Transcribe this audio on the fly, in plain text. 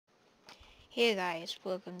Hey guys,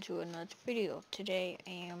 welcome to another video. Today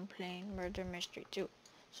I am playing Murder Mystery 2.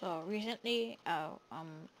 So recently, I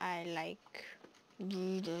like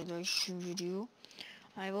the video.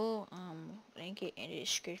 I will link it in the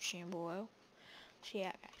description below. So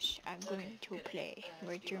yeah guys, I'm going to play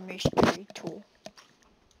Murder Mystery 2.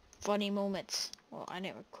 Funny moments. Well, I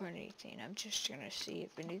didn't record anything. I'm just gonna see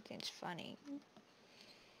if anything's funny.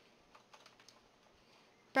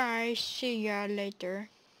 Bye, see ya later.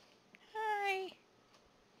 Hi.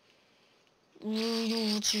 I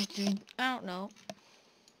don't know.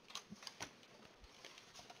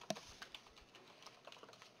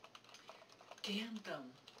 Damn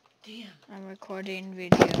them. Damn. I'm recording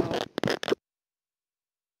video.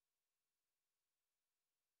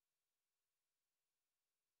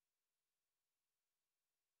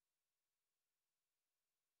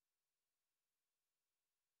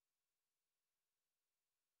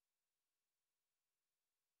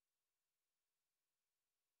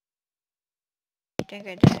 I think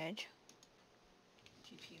I did.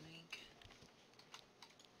 TP link.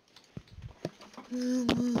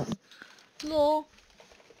 No.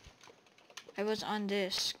 I was on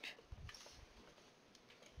disc.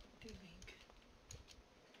 Link.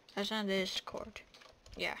 That's on Discord.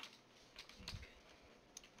 Yeah.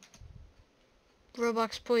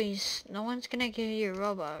 Robux, please. No one's gonna give you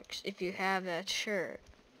Robux if you have that shirt.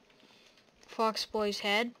 Fox Boy's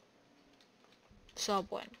head.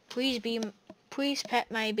 Subway. Please pet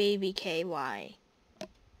my baby KY.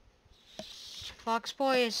 Fox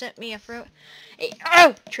Boy has sent me a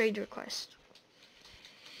trade request.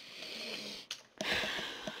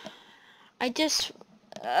 I just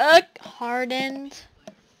hardened.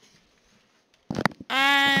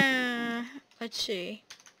 Let's see.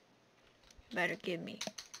 Better give me.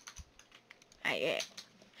 Yeah.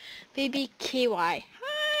 Baby KY.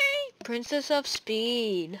 Hi, Princess of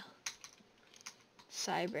Speed.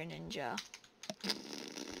 Cyber Ninja.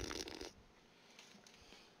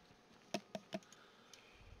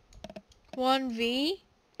 One V.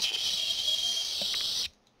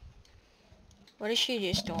 What is she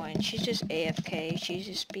just doing? She's just AFK. She's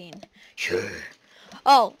just being sure.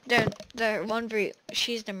 Oh, the 1v.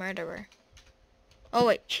 She's the murderer. Oh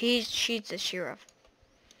wait, she's the sheriff.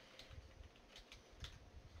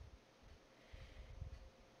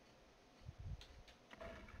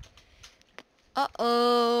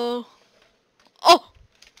 Uh-oh. Oh!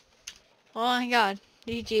 Oh my god.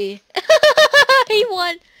 GG. He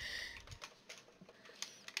won.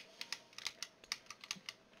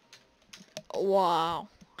 Wow.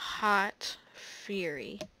 Hot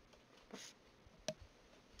fury.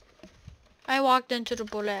 I walked into the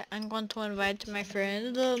bullet. I'm going to invite my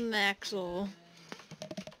friend, the Maxwell.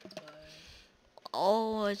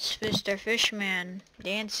 Oh, it's Mr. Fishman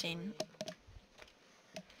dancing.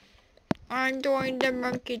 I'm doing the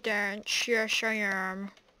monkey dance. Yes, I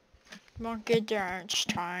am. Monkey dance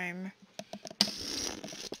time.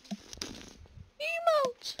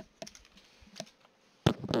 Emotes.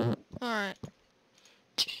 Alright.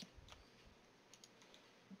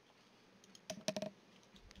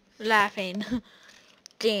 Laughing.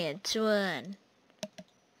 Dance one.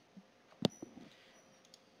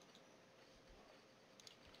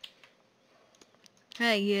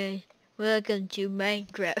 Hi guys. Welcome to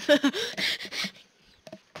Minecraft.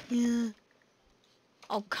 Yeah.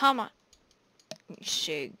 Oh, come on. You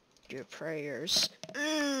say your prayers.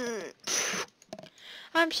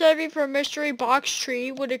 I'm saving for mystery box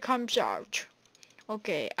tree when it comes out.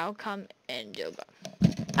 Okay, I'll come and do that.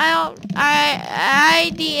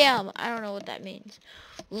 I DM. I don't know what that means.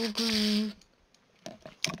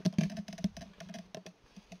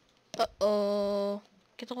 Uh-oh.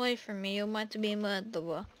 Get away from me. You might be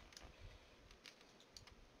murderer.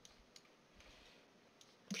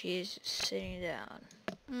 She's sitting down.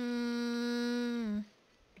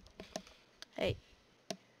 Hey.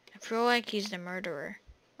 I feel like he's the murderer.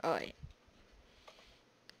 Oh, wait.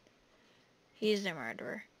 He's the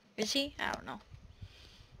murderer. Is he? I don't know.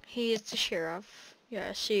 He is the sheriff.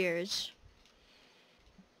 Yes, he is.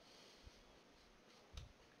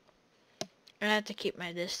 I have to keep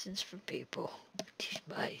my distance from people.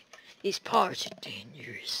 These parts are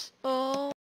dangerous. Oh.